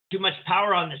too much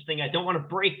power on this thing. I don't want to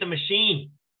break the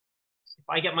machine. If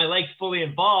I get my legs fully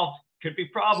involved, could be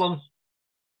problems.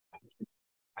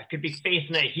 I could be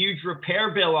facing a huge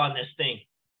repair bill on this thing.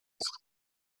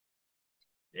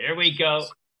 There we go.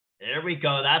 There we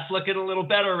go. That's looking a little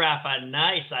better, Rafa.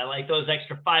 Nice. I like those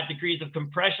extra 5 degrees of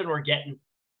compression we're getting.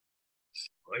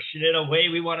 Pushing it away.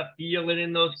 We want to feel it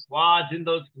in those quads, in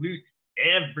those glutes.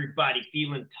 Everybody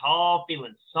feeling tall,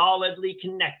 feeling solidly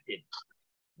connected.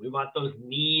 We want those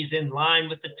knees in line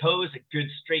with the toes, a good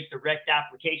straight direct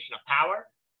application of power.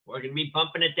 We're going to be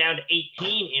bumping it down to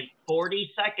 18 in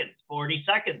 40 seconds, 40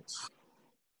 seconds.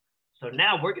 So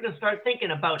now we're going to start thinking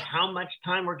about how much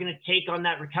time we're going to take on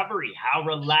that recovery, how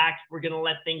relaxed we're going to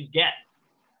let things get.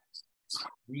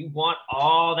 We want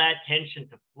all that tension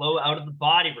to flow out of the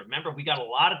body. Remember, we got a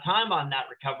lot of time on that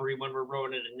recovery when we're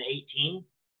rowing it in 18.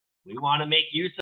 We want to make use of